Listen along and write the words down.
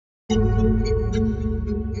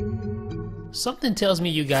Something tells me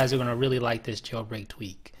you guys are going to really like this jailbreak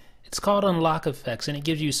tweak. It's called UnlockFX, and it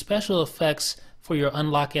gives you special effects for your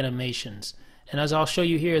unlock animations. And as I'll show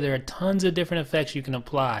you here, there are tons of different effects you can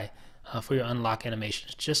apply for your unlock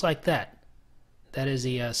animations, just like that. That is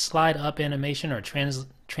the slide up animation or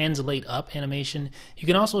translate up animation. You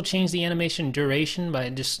can also change the animation duration by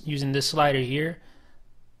just using this slider here.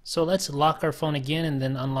 So let's lock our phone again and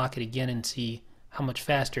then unlock it again and see how much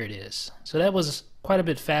faster it is. So that was quite a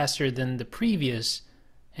bit faster than the previous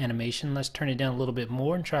animation. Let's turn it down a little bit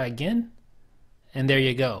more and try again. And there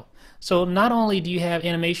you go. So not only do you have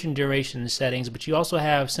animation duration settings, but you also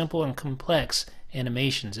have simple and complex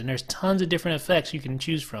animations, and there's tons of different effects you can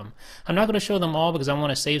choose from. I'm not going to show them all because I want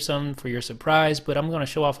to save some for your surprise, but I'm going to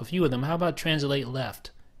show off a few of them. How about translate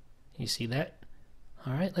left? You see that?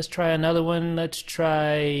 Alright, let's try another one. Let's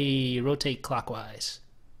try rotate clockwise.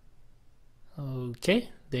 Okay,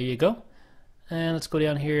 there you go. And let's go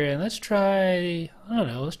down here and let's try, I don't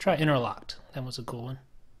know, let's try interlocked. That was a cool one.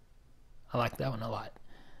 I like that one a lot.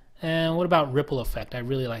 And what about ripple effect? I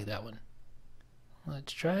really like that one.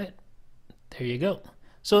 Let's try it. There you go.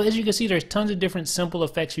 So as you can see, there's tons of different simple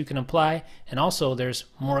effects you can apply, and also there's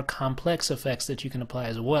more complex effects that you can apply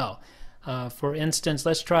as well. For instance,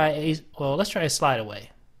 let's try a slide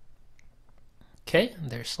away. Okay,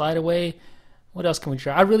 there's slide away. What else can we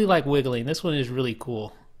try? I really like wiggling. This one is really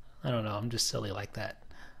cool. I don't know, I'm just silly like that.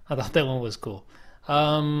 I thought that one was cool.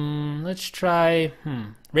 Let's try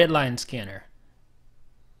red line scanner.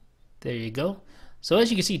 There you go. So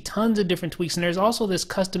as you can see, tons of different tweaks, and there's also this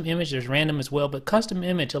custom image. There's random as well, but custom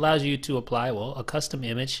image allows you to apply, well, a custom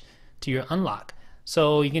image to your unlock.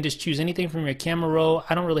 So you can just choose anything from your camera roll.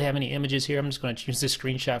 I don't really have any images here. I'm just going to choose this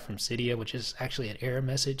screenshot from Sيdيا, which is actually an error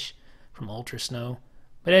message from Ultra Snow.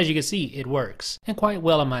 But as you can see, it works, and quite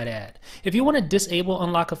well, I might add. If you want to disable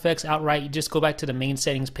UnlockFX outright, you just go back to the main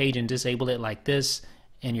settings page and disable it like this,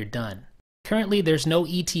 and you're done. Currently, there's no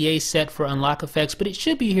ETA set for UnlockFX, but it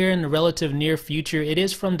should be here in the relative near future. It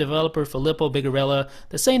is from developer Filippo Bigarella,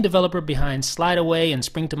 the same developer behind Slide Away and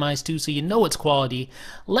Spring to Minds 2, so you know it's quality.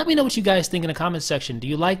 Let me know what you guys think in the comment section. Do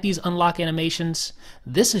you like these unlock animations?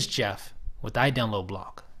 This is Jeff with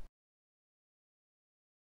iDownloadBlog.